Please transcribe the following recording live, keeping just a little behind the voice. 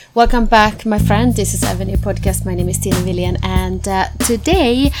Welcome back, my friend. This is Avenue Podcast. My name is Tina Villian, and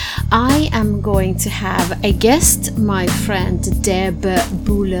today I am going to have a guest, my friend Deb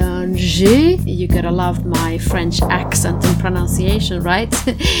Boulanger. You gotta love my French accent and pronunciation, right?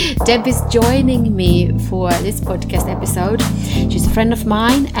 Deb is joining me for this podcast episode. She's a friend of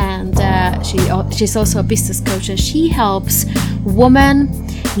mine, and she's also a business coach, and she helps women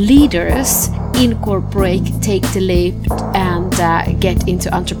leaders incorporate, take the leap, and get into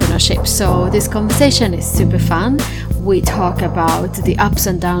entrepreneurship. So this conversation is super fun. We talk about the ups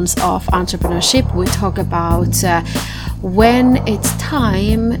and downs of entrepreneurship. We talk about when it's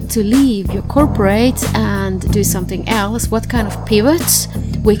time to leave your corporate and do something else, what kind of pivots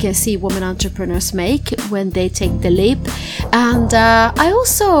we can see women entrepreneurs make when they take the leap. And I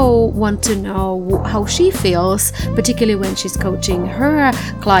also want to know how she feels, particularly when she's coaching her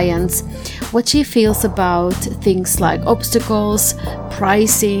clients, what she feels about things like obstacles,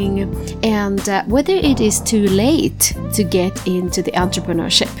 pricing, and whether it is too late to get into the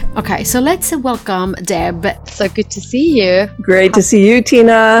entrepreneurship. Okay, so let's welcome Deb. So good to see you. Great to see you,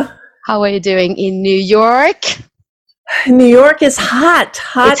 Tina. How are you doing in New York? New York is hot.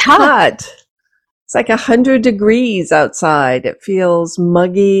 It's like 100 degrees outside. It feels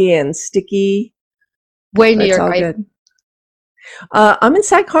muggy and sticky. Where in New York, right? Good. I'm in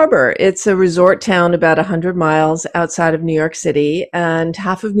Sag Harbor. It's a resort town about 100 miles outside of New York City, and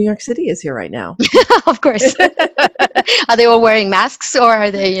half of New York City is here right now. Of course. Are they all wearing masks, or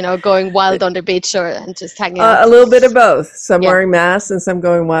are they, going wild on the beach and just hanging out? A little bit of both. Some wearing masks and some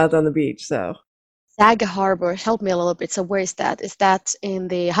going wild on the beach. So, Sag Harbor, help me a little bit. So where is that? Is that in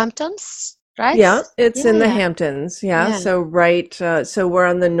the Hamptons? Right? Yeah, it's in the Hamptons. Yeah. So so we're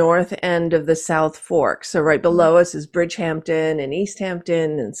on the north end of the South Fork. So right below us is Bridgehampton and East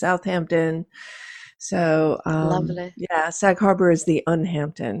Hampton and Southampton. So lovely. Yeah, Sag Harbor is the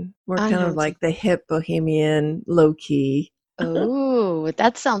unhampton. We're kind of like the hip bohemian, low key. Oh,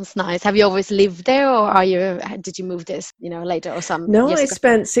 that sounds nice. Have you always lived there, or did you move this, later or some? No, I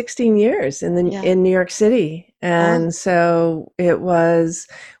spent 16 years in New York City. And so it was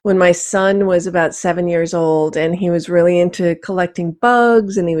when my son was about 7 years old, and he was really into collecting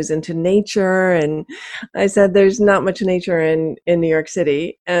bugs, and he was into nature. And I said, there's not much nature in New York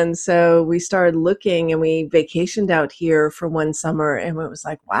City. And so we started looking, and we vacationed out here for one summer, and it was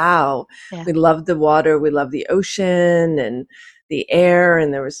like, wow, we loved the water. We loved the ocean and the air,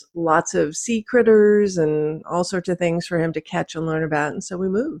 and there was lots of sea critters and all sorts of things for him to catch and learn about. And so we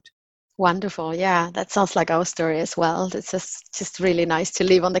moved. Wonderful. Yeah, that sounds like our story as well. It's just really nice to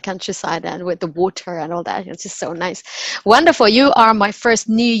live on the countryside and with the water and all that. It's just so nice. Wonderful. You are my first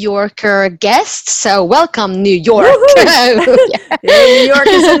New Yorker guest. So welcome, New York. New York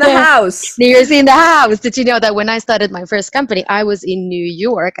is in the house. New York's in the house. Did you know that when I started my first company, I was in New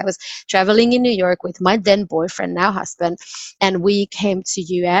York. I was traveling in New York with my then boyfriend, now husband. And we came to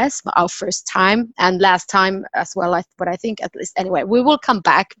US our first time and last time as well. But I think at least, anyway, we will come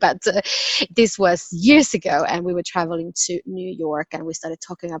back. But this was years ago, and we were traveling to New York, and we started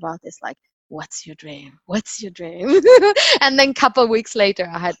talking about this, like, what's your dream? What's your dream? And then a couple of weeks later,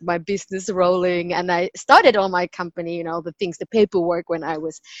 I had my business rolling, and I started on my company, the paperwork when I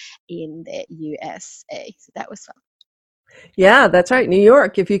was in the USA. So that was fun. Yeah, that's right. New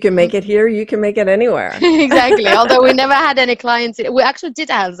York. If you can make it here, you can make it anywhere. Exactly. Although we never had any clients. We actually did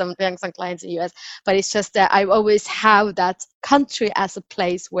have some clients in the US, but it's just that I always have that country as a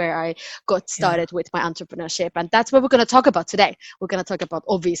place where I got started with my entrepreneurship. And that's what we're going to talk about today. We're going to talk about,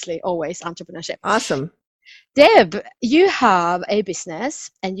 obviously, always entrepreneurship. Awesome. Deb, you have a business,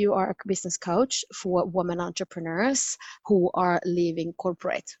 and you are a business coach for women entrepreneurs who are leaving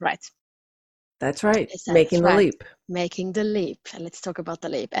corporate, right? That's right. Making the leap. Making the leap. Let's talk about the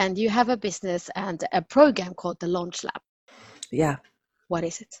leap. And you have a business and a program called the Launch Lab. Yeah. What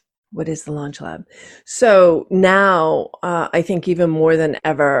is it? What is the Launch Lab? So now, I think even more than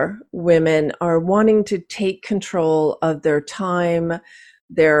ever, women are wanting to take control of their time,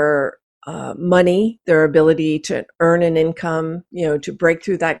 their money, their ability to earn an income, to break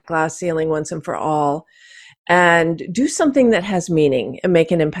through that glass ceiling once and for all, and do something that has meaning and make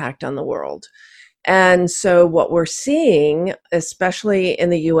an impact on the world. And so what we're seeing, especially in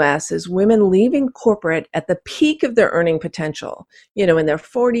the US, is women leaving corporate at the peak of their earning potential, in their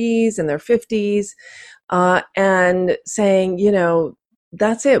 40s and their 50s, and saying,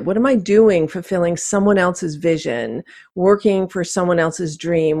 that's it. What am I doing fulfilling someone else's vision, working for someone else's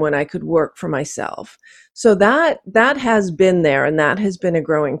dream when I could work for myself? So that has been there, and that has been a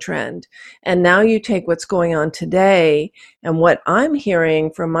growing trend. And now you take what's going on today, and what I'm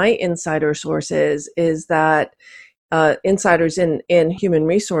hearing from my insider sources is that insiders in human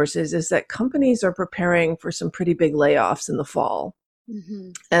resources is that companies are preparing for some pretty big layoffs in the fall. Mm-hmm.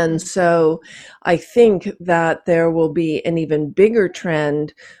 And so I think that there will be an even bigger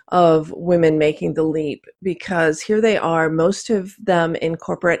trend of women making the leap, because here they are, most of them in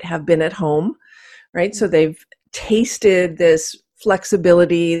corporate have been at home, right? So they've tasted this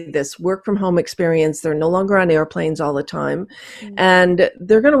flexibility, this work from home experience. They're no longer on airplanes all the time. And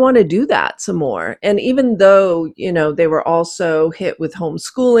they're going to want to do that some more. And even though, they were also hit with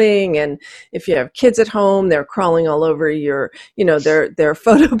homeschooling, and if you have kids at home, they're crawling all over your, they're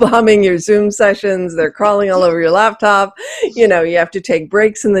photobombing your Zoom sessions. They're crawling all over your laptop. You have to take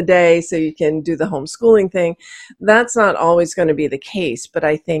breaks in the day so you can do the homeschooling thing. That's not always going to be the case. But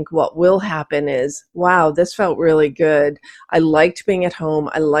I think what will happen is, wow, this felt really good. I liked being at home.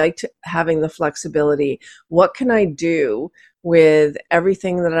 I liked having the flexibility. What can I do with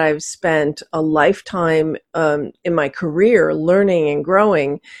everything that I've spent a lifetime in my career learning and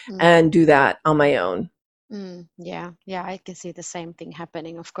growing, and do that on my own? Yeah, I can see the same thing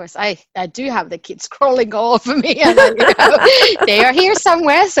happening. Of course, I do have the kids crawling all over me, and they are here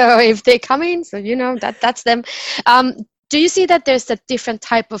somewhere. So if they come in, so that's them. Do you see that there's a different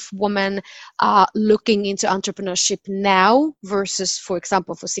type of woman looking into entrepreneurship now versus, for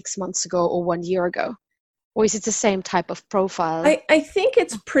example, for 6 months ago or 1 year ago? Or is it the same type of profile? I think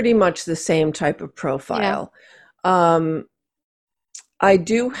it's pretty much the same type of profile. Yeah.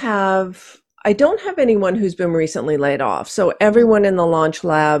 I don't have anyone who's been recently laid off. So everyone in the Launch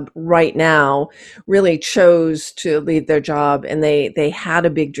Lab right now really chose to leave their job, and they had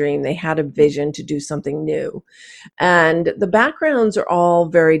a big dream. They had a vision to do something new. And the backgrounds are all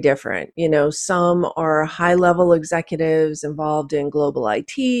very different. Some are high-level executives involved in global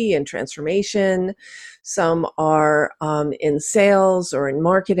IT and transformation. Some are in sales or in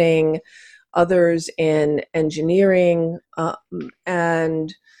marketing, others in engineering,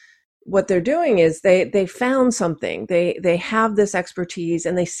 and what they're doing is they found something. They have this expertise,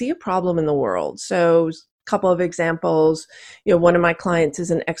 and they see a problem in the world. So a couple of examples, one of my clients is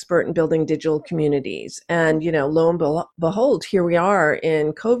an expert in building digital communities. And, lo and behold, here we are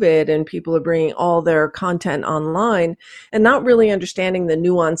in COVID, and people are bringing all their content online and not really understanding the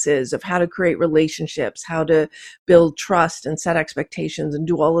nuances of how to create relationships, how to build trust and set expectations and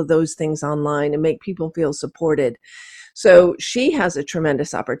do all of those things online and make people feel supported. So she has a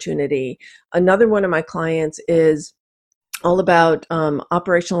tremendous opportunity. Another one of my clients is all about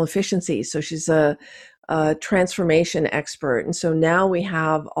operational efficiency. So she's a transformation expert. And so now we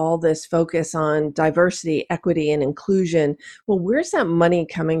have all this focus on diversity, equity, and inclusion. Well, where's that money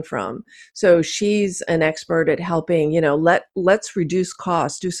coming from? So she's an expert at helping, let's reduce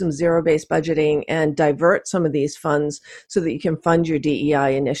costs, do some zero-based budgeting, and divert some of these funds so that you can fund your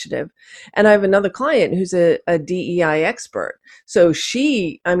DEI initiative. And I have another client who's a DEI expert. So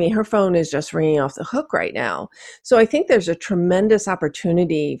her phone is just ringing off the hook right now. So I think there's a tremendous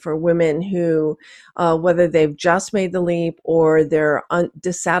opportunity for women who, whether they've just made the leap or they're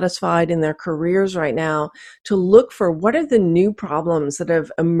dissatisfied in their careers right now, to look for what are the new problems that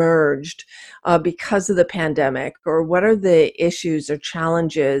have emerged because of the pandemic, or what are the issues or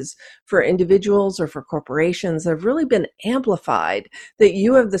challenges for individuals or for corporations that have really been amplified that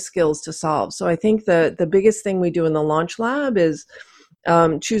you have the skills to solve. So I think the biggest thing we do in the Launch Lab is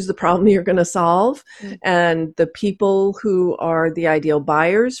choose the problem you're going to solve, and the people who are the ideal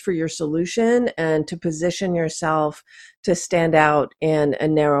buyers for your solution, and to position yourself to stand out in a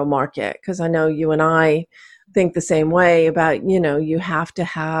narrow market. Because I know you and I think the same way about, you have to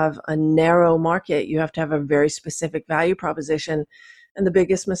have a narrow market. You have to have a very specific value proposition. And the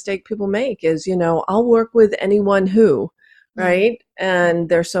biggest mistake people make is, I'll work with anyone who, right? And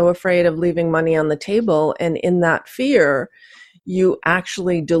they're so afraid of leaving money on the table. And in that fear, you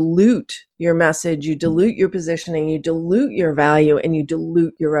actually dilute your message, you dilute your positioning, you dilute your value, and you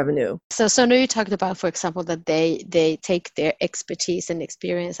dilute your revenue. So now you talked about, for example, that they take their expertise and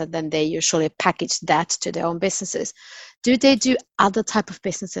experience, and then they usually package that to their own businesses. Do they do other type of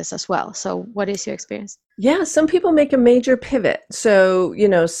businesses as well? So what is your experience? Yeah, some people make a major pivot. So,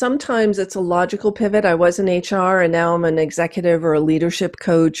 sometimes it's a logical pivot. I was in HR and now I'm an executive or a leadership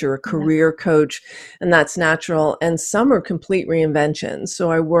coach or a career coach, and that's natural. And some are complete reinventions. So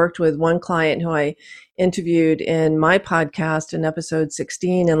I worked with one client who I interviewed in my podcast in episode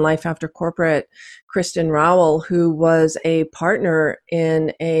 16 in Life After Corporate, Kristen Rowell, who was a partner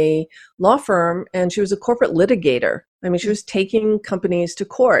in a law firm, and she was a corporate litigator. She was taking companies to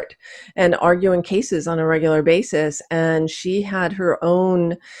court and arguing cases on a regular basis. And she had her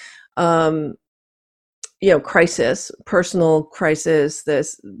own, crisis, personal crisis,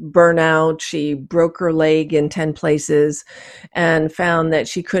 this burnout. She broke her leg in 10 places and found that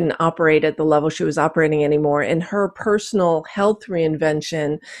she couldn't operate at the level she was operating anymore. And her personal health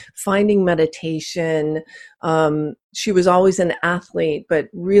reinvention, finding meditation, she was always an athlete, but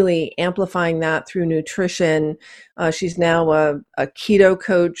really amplifying that through nutrition. She's now a keto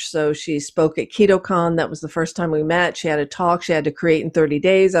coach. So she spoke at KetoCon. That was the first time we met. She had a talk she had to create in 30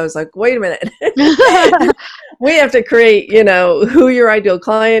 days. I was like, wait a minute. We have to create, who your ideal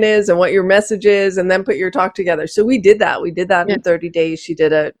client is and what your message is, and then put your talk together. So we did that. We did that in 30 days. She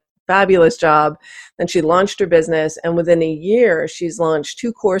did a fabulous job. Then she launched her business, and within a year, she's launched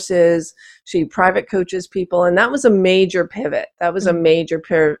 2 courses. She private coaches people, and that was a major pivot. That was a major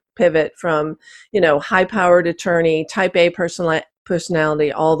pivot from, high-powered attorney, type A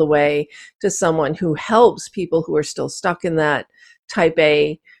personality, all the way to someone who helps people who are still stuck in that type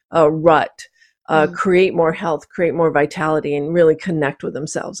A rut. Create more health, create more vitality, and really connect with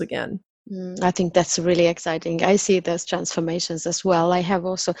themselves again. I think that's really exciting. I see those transformations as well. I have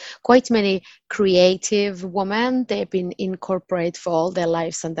also quite many creative women. They've been in corporate for all their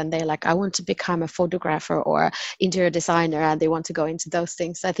lives, and then they're like, I want to become a photographer or interior designer, and they want to go into those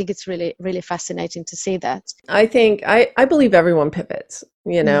things. I think it's really, really fascinating to see that. I believe everyone pivots.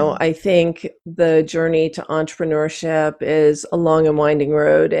 I think the journey to entrepreneurship is a long and winding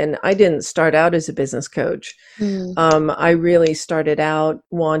road. And I didn't start out as a business coach. I really started out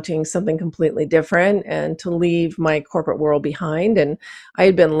wanting something completely different and to leave my corporate world behind. And I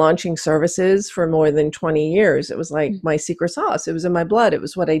had been launching services for more than 20 years. It was like my secret sauce. It was in my blood. It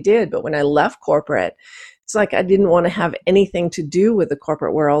was what I did. But when I left corporate, it's like I didn't want to have anything to do with the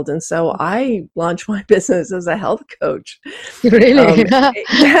corporate world. And so I launched my business as a health coach. Really?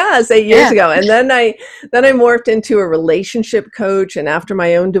 Yes, 8 years ago. And then I morphed into a relationship coach. And after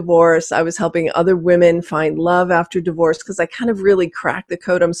my own divorce, I was helping other women find love after divorce, because I kind of really cracked the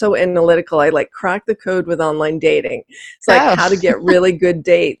code. I'm so analytical. I cracked the code with online dating. It's like how to get really good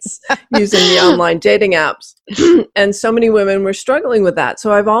dates using the online dating apps. And so many women were struggling with that. So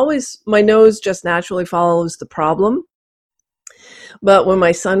my nose just naturally follows the problem. But when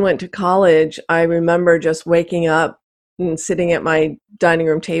my son went to college, I remember just waking up and sitting at my dining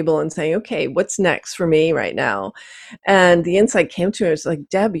room table and saying, okay, what's next for me right now? And the insight came to me. It's like,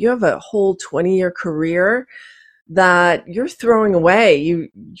 Deb, you have a whole 20-year career that you're throwing away.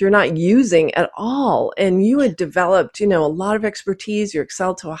 You're not using at all. And you had developed, a lot of expertise. You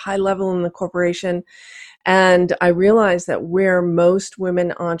excelled to a high level in the corporation. And I realized that where most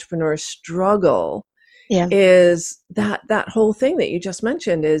women entrepreneurs struggle is that whole thing that you just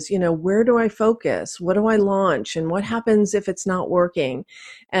mentioned is, where do I focus? What do I launch? And what happens if it's not working?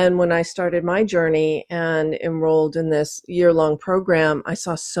 And when I started my journey and enrolled in this year-long program, I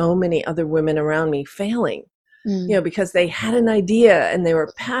saw so many other women around me failing, because they had an idea and they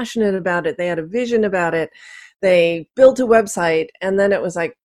were passionate about it. They had a vision about it. They built a website, and then it was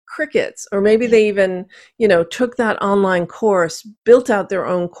like crickets. Or maybe they even, took that online course, built out their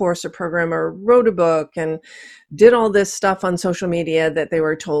own course or program, or wrote a book and did all this stuff on social media that they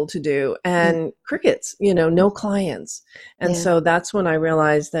were told to do, and crickets, no clients. And so that's when I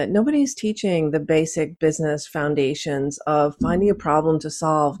realized that nobody's teaching the basic business foundations of finding a problem to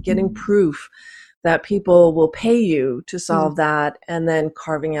solve, getting proof that people will pay you to solve that, and then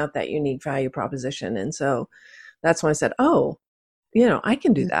carving out that unique value proposition. And so that's when I said, I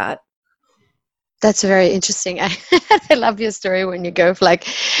can do that. That's very interesting. I love your story when you go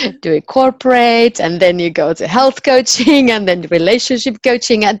doing corporate, and then you go to health coaching, and then relationship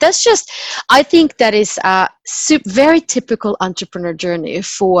coaching. And that's just, I think that is a very typical entrepreneur journey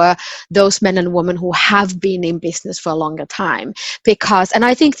for those men and women who have been in business for a longer time. And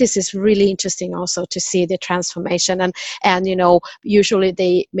I think this is really interesting also to see the transformation. And usually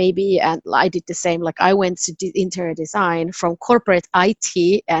they maybe, and I did the same, I went to interior design from corporate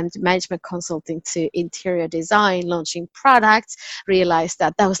IT and management consulting to interior design, launching products, realized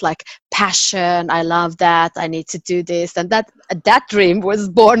that was passion. I love that. I need to do this. And that dream was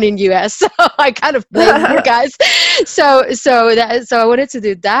born in US. So I kind of blame you guys. So I wanted to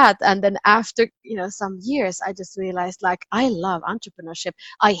do that. And then after, some years, I just realized I love entrepreneurship.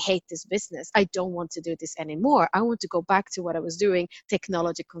 I hate this business. I don't want to do this anymore. I want to go back to what I was doing,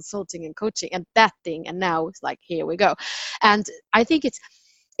 technology consulting and coaching and that thing. And now it's here we go. And I think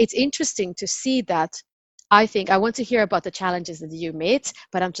it's interesting to see that. I think I want to hear about the challenges that you meet,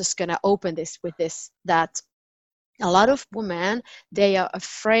 but I'm just going to open this with that a lot of women, they are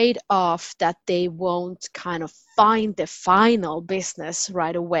afraid of that they won't kind of find the final business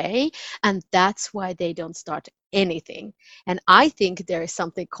right away, and that's why they don't start anything. And I think there is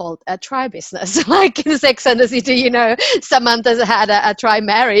something called a try business, like in Sex and the City, Samantha had a try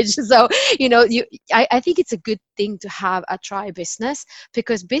marriage. So I think it's a good thing to have a try business,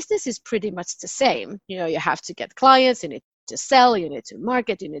 because business is pretty much the same. You have to get clients, you need to sell, you need to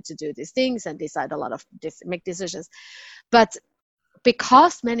market, you need to do these things and decide a lot of make decisions. But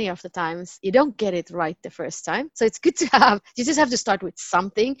because many of the times you don't get it right the first time, so it's good to you just have to start with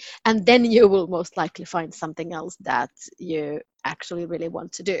something, and then you will most likely find something else that you actually really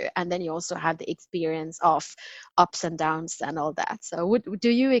want to do, and then you also have the experience of ups and downs and all that. So do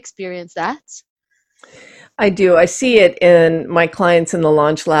you experience that? I do. I see it in my clients in the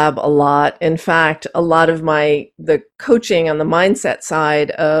Launch Lab a lot. In fact, a lot of the coaching on the mindset side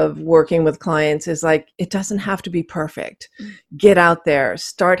of working with clients is like, it doesn't have to be perfect. Get out there,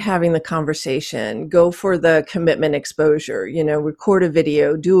 start having the conversation, go for the commitment exposure, record a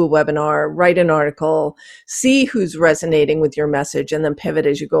video, do a webinar, write an article, see who's resonating with your message, and then pivot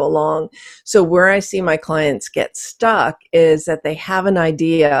as you go along. So where I see my clients get stuck is that they have an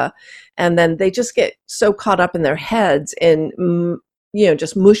idea, and then they just get so caught up in their heads in,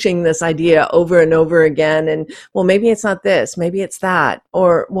 just mushing this idea over and over again. And, well, maybe it's not this, maybe it's that,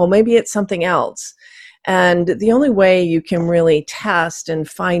 or, well, maybe it's something else. And the only way you can really test and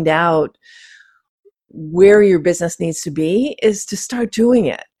find out where your business needs to be is to start doing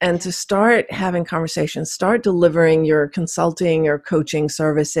it and to start having conversations, start delivering your consulting or coaching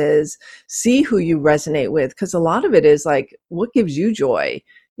services, see who you resonate with. Because a lot of it is like, what gives you joy?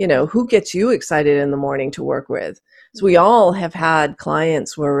 Who gets you excited in the morning to work with? So we all have had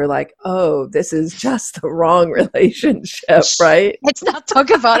clients where we're like, oh, this is just the wrong relationship, right? Let's not talk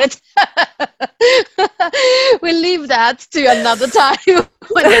about it. We'll leave that to another time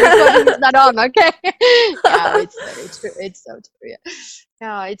when the recording is not on, okay? Yeah, it's very true. It's so true. Yeah.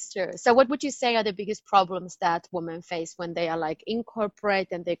 No, it's true. So what would you say are the biggest problems that women face when they are like in corporate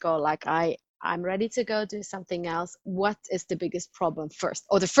and they go like, I'm ready to go do something else? What is the biggest problem first?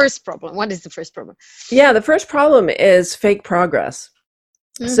 Or the first problem? What is the first problem? Yeah, the first problem is fake progress.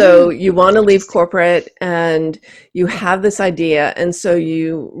 Mm-hmm. So you want to leave corporate and you have this idea, and so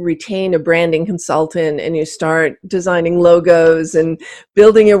you retain a branding consultant and you start designing logos and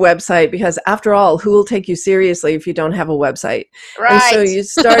building your website, because after all, who will take you seriously if you don't have a website? Right. And so you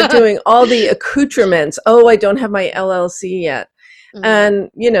start doing all the accoutrements. Oh, I don't have my LLC yet. Mm-hmm. And,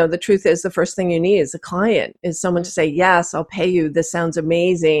 the truth is, the first thing you need is a client, is someone to say, yes, I'll pay you. This sounds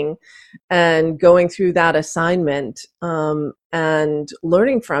amazing. And going through that assignment and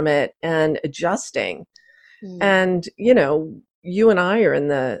learning from it and adjusting. Mm-hmm. And, you and I are in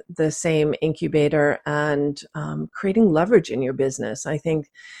the same incubator and creating leverage in your business. I think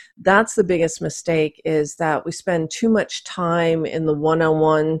that's the biggest mistake, is that we spend too much time in the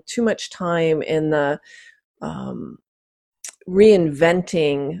one-on-one, too much time in the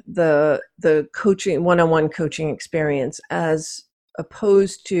reinventing the coaching, one-on-one coaching experience, as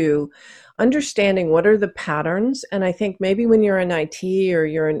opposed to understanding what are the patterns. And I think maybe when you're in IT,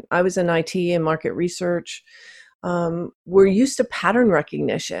 or I was in IT and market research, we're used to pattern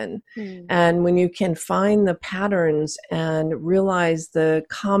recognition. And when you can find the patterns and realize the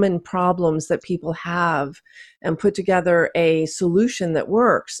common problems that people have and put together a solution that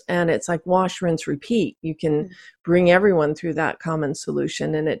works, and it's like wash, rinse, repeat, you can bring everyone through that common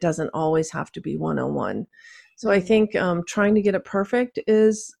solution, and it doesn't always have to be one-on-one. So I think trying to get it perfect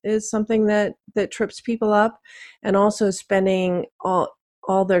is something that trips people up, and also spending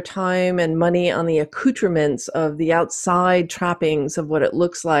all their time and money on the accoutrements of the outside trappings of what it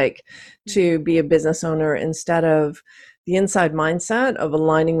looks like to be a business owner, instead of the inside mindset of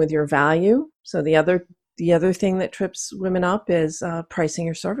aligning with your value. So the other thing that trips women up is pricing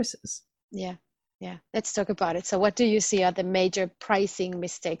your services. Yeah. Let's talk about it. So what do you see are the major pricing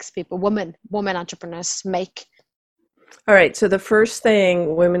mistakes women entrepreneurs make? All right. So the first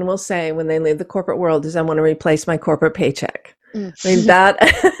thing women will say when they leave the corporate world is, I want to replace my corporate paycheck. I mean, that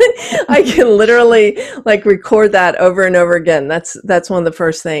I can literally record that over and over again. That's one of the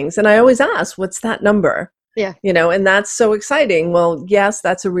first things. And I always ask, what's that number? Yeah. And that's so exciting. Well, yes,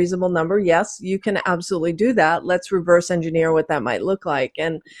 that's a reasonable number. Yes, you can absolutely do that. Let's reverse engineer what that might look like.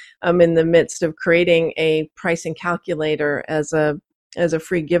 And I'm in the midst of creating a pricing calculator as a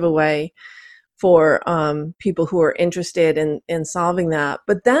free giveaway for people who are interested in solving that.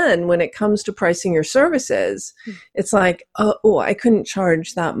 But then when it comes to pricing your services, it's like, oh, I couldn't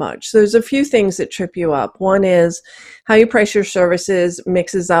charge that much. So there's a few things that trip you up. One is how you price your services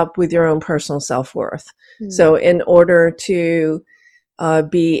mixes up with your own personal self-worth. So in order to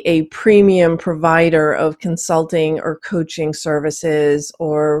be a premium provider of consulting or coaching services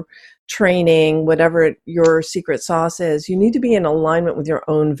or training, whatever your secret sauce is, you need to be in alignment with your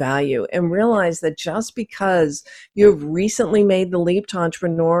own value and realize that just because you've recently made the leap to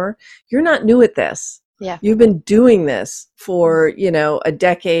entrepreneur, you're not new at this. Yeah. You've been doing this for, a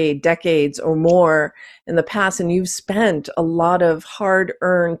decade, decades or more in the past, and you've spent a lot of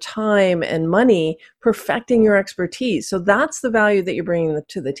hard-earned time and money perfecting your expertise. So that's the value that you're bringing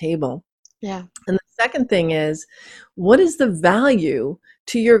to the table. Yeah. And the second thing is, what is the value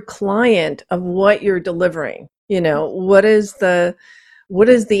to your client of what you're delivering? What is the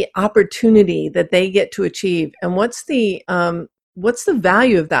opportunity that they get to achieve, and what's the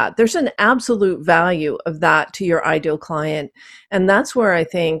value of that? There's an absolute value of that to your ideal client. And that's where I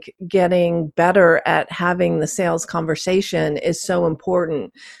think getting better at having the sales conversation is so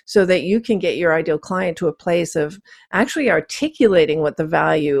important, so that you can get your ideal client to a place of actually articulating what the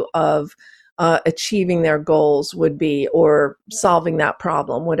value of achieving their goals would be, or solving that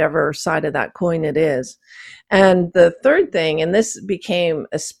problem, whatever side of that coin it is. And the third thing, and this became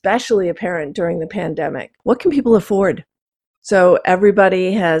especially apparent during the pandemic, what can people afford? So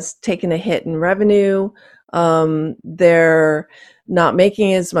everybody has taken a hit in revenue. They're not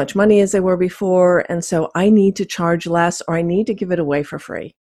making as much money as they were before. And so I need to charge less, or I need to give it away for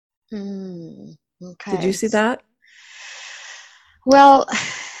free. Okay. Did you see that? Well,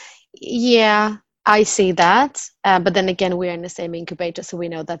 yeah, I see that. But then again, we're in the same incubator, so we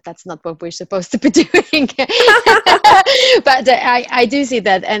know that that's not what we're supposed to be doing. But I do see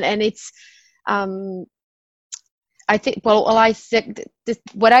that. And it's, I think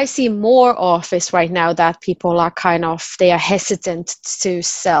what I see more of is right now that people are they are hesitant to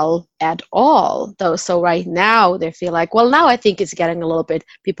sell at all, though. So right now they feel like, well, now I think it's getting a little bit,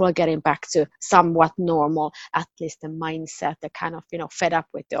 people are getting back to somewhat normal, at least the mindset. They're kind of, fed up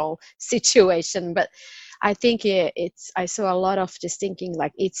with the whole situation. But I think I saw a lot of just thinking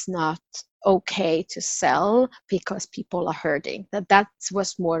like, it's not okay to sell because people are hurting. That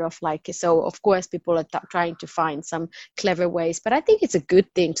was more of like, so of course people are trying to find some clever ways, but I think it's a good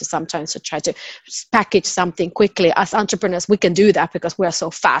thing to sometimes to try to package something quickly. As entrepreneurs, we can do that because we're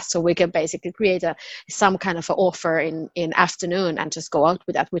so fast, so we can basically create some kind of an offer in afternoon and just go out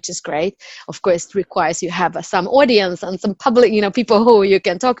with that, which is great. Of course it requires you have some audience and some public, people who you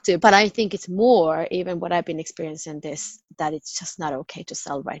can talk to, but I think it's more, even what I've been experiencing this, that it's just not okay to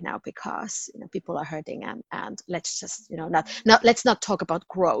sell right now because people are hurting, and let's just let's not talk about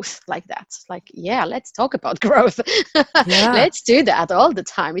growth like that. Like, yeah, let's talk about growth. Yeah. Let's do that all the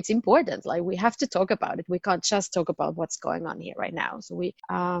time. It's important. Like, we have to talk about it. We can't just talk about what's going on here right now. So we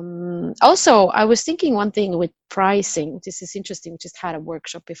also, I was thinking one thing with pricing. This is interesting. We just had a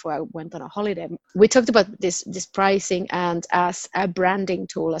workshop before I went on a holiday. We talked about this pricing and as a branding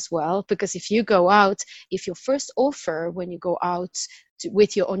tool as well, because if you go out, if your first offer when you go out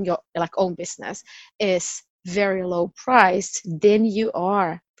with your own business is very low priced, then you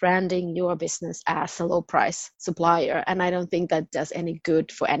are branding your business as a low price supplier, and I don't think that does any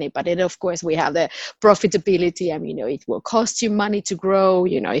good for anybody. And of course we have the profitability, it will cost you money to grow.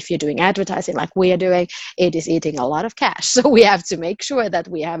 If you're doing advertising like we are doing, it is eating a lot of cash, so we have to make sure that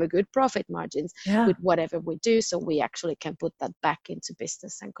we have a good profit margins with whatever we do, so we actually can put that back into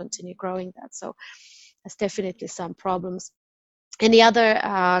business and continue growing that. So there's definitely some problems. And the other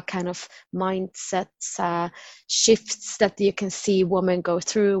kind of mindsets shifts that you can see women go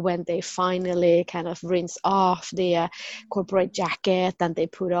through when they finally kind of rinse off the corporate jacket and they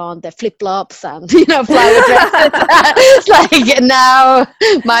put on the flip-flops and flower dresses. It's like, now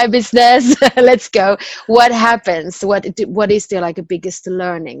my business, let's go. What happens? What is the biggest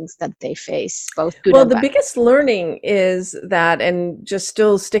learnings that they face, both good and bad? Well, the biggest learning is that, and just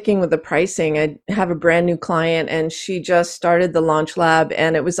still sticking with the pricing, I have a brand new client and she just started the Launch Lab,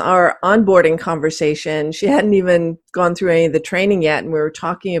 and it was our onboarding conversation. She hadn't even gone through any of the training yet, and we were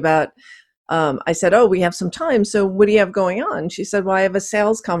talking about, I said, oh, we have some time, so what do you have going on? She said, well, I have a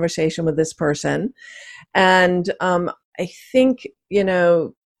sales conversation with this person, and I think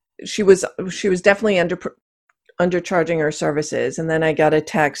she was definitely undercharging her services. And then I got a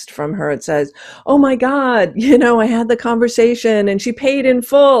text from her. It says, oh my God, I had the conversation and she paid in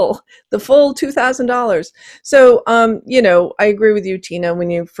full, the full $2,000. So, I agree with you, Tina. When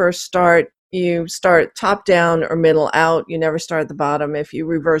you first start, You start top down or middle out. You never start at the bottom. If you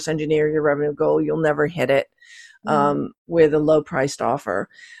reverse engineer your revenue goal, you'll never hit it with a low priced offer.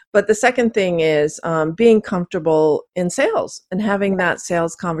 But the second thing is being comfortable in sales and having that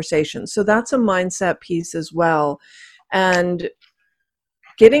sales conversation. So that's a mindset piece as well. And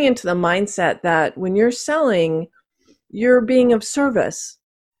getting into the mindset that when you're selling, you're being of service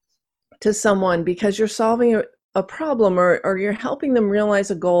to someone because you're solving a problem or you're helping them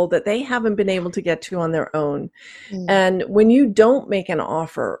realize a goal that they haven't been able to get to on their own. And when you don't make an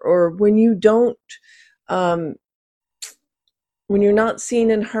offer, or when you don't, when you're not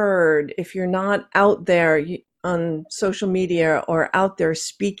seen and heard, if you're not out there on social media or out there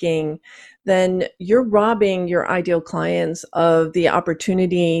speaking, then you're robbing your ideal clients of the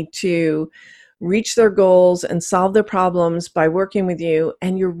opportunity to reach their goals and solve their problems by working with you.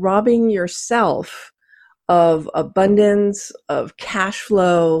 And you're robbing yourself of abundance, of cash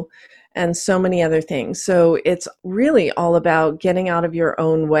flow, and so many other things. So it's really all about getting out of your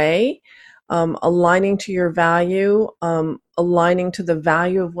own way, aligning to your value, aligning to the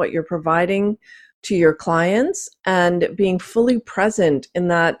value of what you're providing to your clients, and being fully present in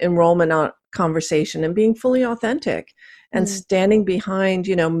that enrollment conversation and being fully authentic and standing behind,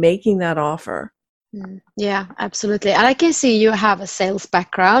 making that offer. Yeah, absolutely. And I can see you have a sales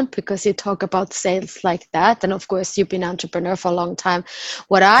background because you talk about sales like that. And of course, you've been an entrepreneur for a long time.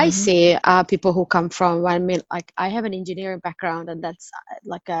 What I see are people who come from, I have an engineering background, and that's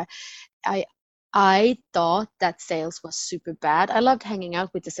I thought that sales was super bad. I loved hanging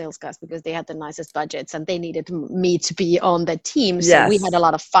out with the sales guys because they had the nicest budgets and they needed me to be on the team. So we had a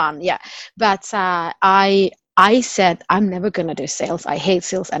lot of fun. Yeah. But I said, I'm never going to do sales. I hate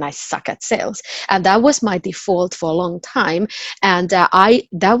sales and I suck at sales. And that was my default for a long time. And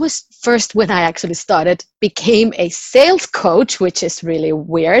that was first when I actually became a sales coach, which is really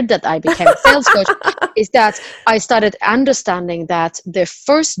weird that I became a sales coach, is that I started understanding that the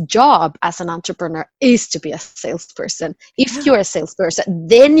first job as an entrepreneur is to be a salesperson. If you're a salesperson,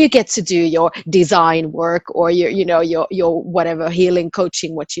 then you get to do your design work or your whatever healing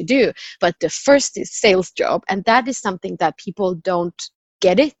coaching, what you do. But the first is sales job. And that is something that people don't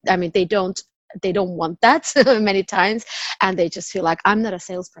get it. I mean, they don't want that many times, and they just feel like, I'm not a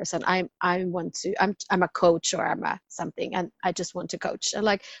salesperson. I'm a coach, or I'm a something, and I just want to coach. And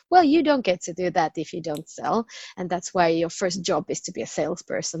like, well, you don't get to do that if you don't sell. And that's why your first job is to be a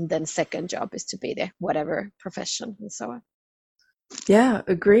salesperson, then second job is to be the whatever profession, and so on. Yeah,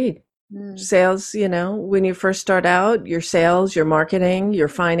 agreed. Sales, when you first start out, your sales, your marketing, your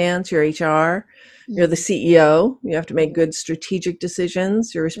finance, your HR, you're the CEO. You have to make good strategic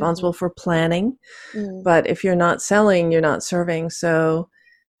decisions. You're responsible for planning. But if you're not selling, you're not serving. So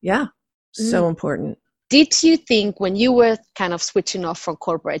yeah, so important. Did you think when you were kind of switching off from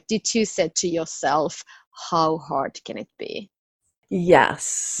corporate, did you say to yourself, how hard can it be?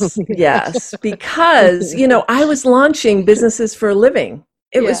 Yes, because, I was launching businesses for a living.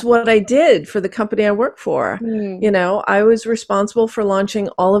 It was what I did for the company I work for. I was responsible for launching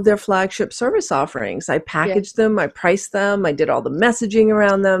all of their flagship service offerings. I packaged them, I priced them, I did all the messaging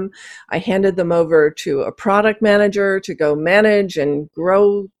around them. I handed them over to a product manager to go manage and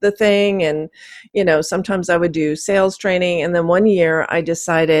grow the thing. And, sometimes I would do sales training. And then one year I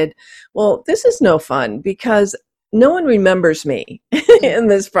decided, well, this is no fun because no one remembers me in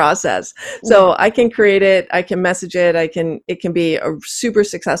this process. So I can create it, I can message it, it can be a super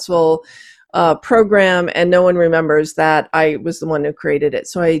successful program, and no one remembers that I was the one who created it.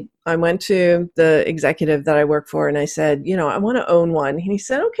 So I went to the executive that I work for and I said, I want to own one. And he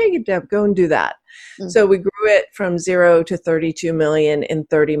said, okay, Deb, go and do that. So we grew it from 0 to 32 million in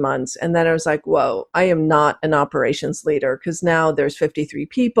 30 months. And then I was like, whoa, I am not an operations leader, because now there's 53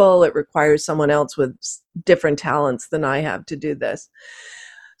 people. It requires someone else with different talents than I have to do this.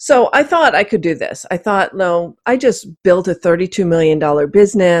 So I thought I could do this. I thought, no, I just built a $32 million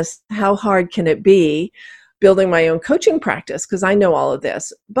business. How hard can it be building my own coaching practice? Because I know all of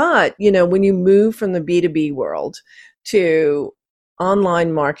this. But, when you move from the B2B world to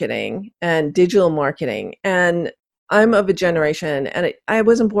online marketing and digital marketing, and I'm of a generation, and I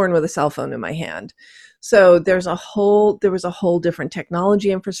wasn't born with a cell phone in my hand. So there was a whole different technology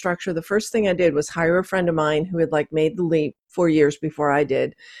infrastructure. The first thing I did was hire a friend of mine who had made the leap 4 years before I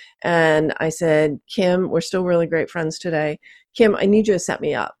did. And I said, Kim, we're still really great friends today. Kim, I need you to set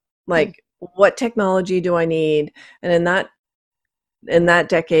me up. What technology do I need? And in that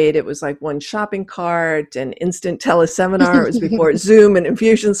decade, it was one shopping cart and instant teleseminar. It was before Zoom and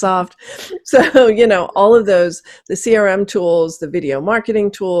Infusionsoft. So, all of those, the CRM tools, the video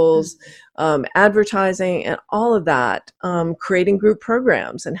marketing tools, advertising and all of that, creating group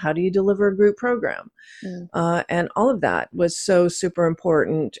programs and how do you deliver a group program, and all of that was so super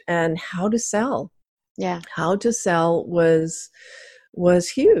important. And how to sell was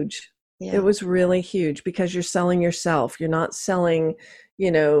huge. Yeah. It was really huge because you're selling yourself. You're not selling,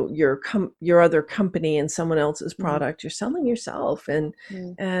 your other company and someone else's product. You're selling yourself. And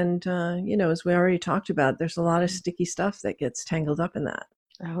as we already talked about, there's a lot of sticky stuff that gets tangled up in that.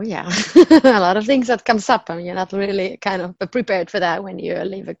 Oh yeah, a lot of things that comes up. I mean, you're not really kind of prepared for that when you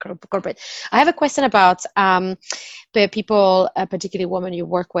leave a corporate. I have a question about the people, particularly women you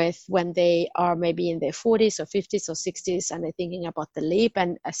work with, when they are maybe in their 40s or 50s or 60s, and they're thinking about the leap.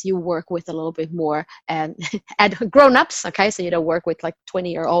 And as you work with a little bit more and grown-ups, okay, so you don't work with like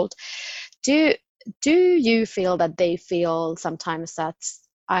 20-year-old. Do you feel that they feel sometimes that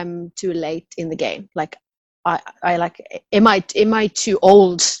I'm too late in the game? Like, I like, am I too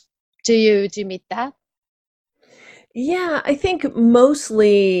old? Do you meet that? Yeah, I think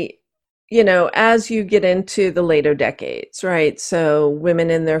mostly, as you get into the later decades, right? So women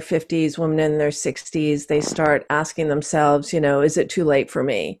in their 50s, women in their 60s, they start asking themselves, is it too late for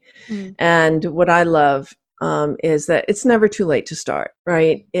me? And what I love is that it's never too late to start,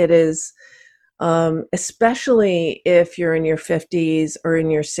 right? It is. Especially if you're in your 50s or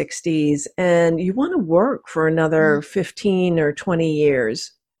in your 60s and you want to work for another 15 or 20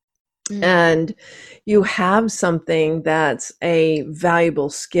 years and you have something that's a valuable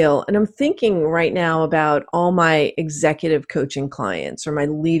skill. And I'm thinking right now about all my executive coaching clients or my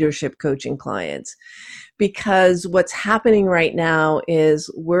leadership coaching clients, because what's happening right now is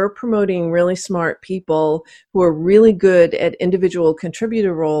we're promoting really smart people who are really good at individual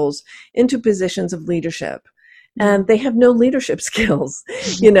contributor roles into positions of leadership. And they have no leadership skills.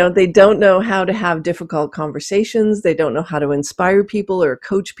 They don't know how to have difficult conversations. They don't know how to inspire people or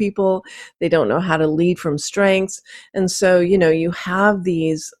coach people. They don't know how to lead from strengths. And so, you have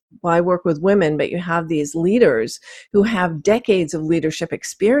these, well, I work with women, but you have these leaders who have decades of leadership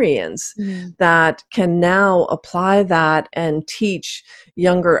experience that can now apply that and teach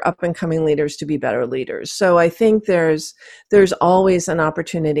younger up and coming leaders to be better leaders. So I think there's always an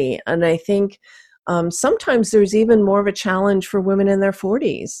opportunity. And I think sometimes there's even more of a challenge for women in their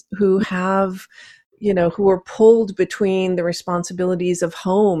 40s who have, who are pulled between the responsibilities of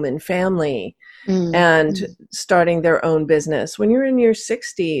home and family and starting their own business. When you're in your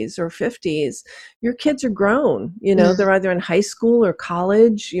 60s or 50s, your kids are grown, they're either in high school or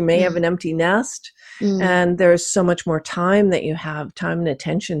college. You may have an empty nest and there's so much more time that you have time and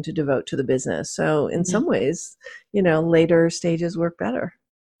attention to devote to the business. So in some ways, later stages work better.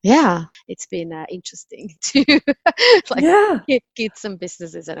 Yeah, it's been interesting to get some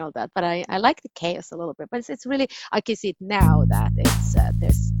businesses and all that. But I like the chaos a little bit. But it's really, I can see it now that it's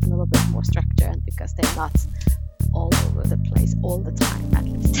there's a little bit more structure, and because they're not all over the place all the time, at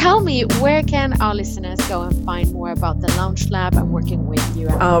least. Tell me, where can our listeners go and find more about the Launch Lab and working with you?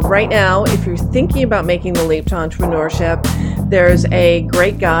 Right now, if you're thinking about making the leap to entrepreneurship, there's a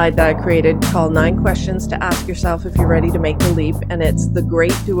great guide that I created called 9 Questions to Ask Yourself If You're Ready to Make the Leap. And it's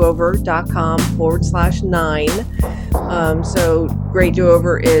thegreatdoover.com/9. So Great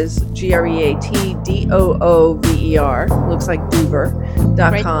Do-Over is GREATDOOVER, looks like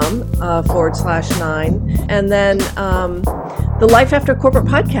Dover.com /9. And then the Life After Corporate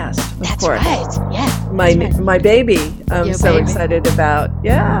podcast, of course. That's right. Yeah. My baby. I'm so excited about.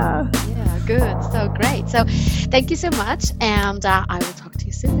 Yeah. Yeah, good. So great. So thank you so much. And I will talk to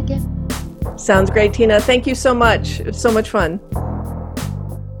you soon again. Sounds great, Tina. Thank you so much. It's so much fun.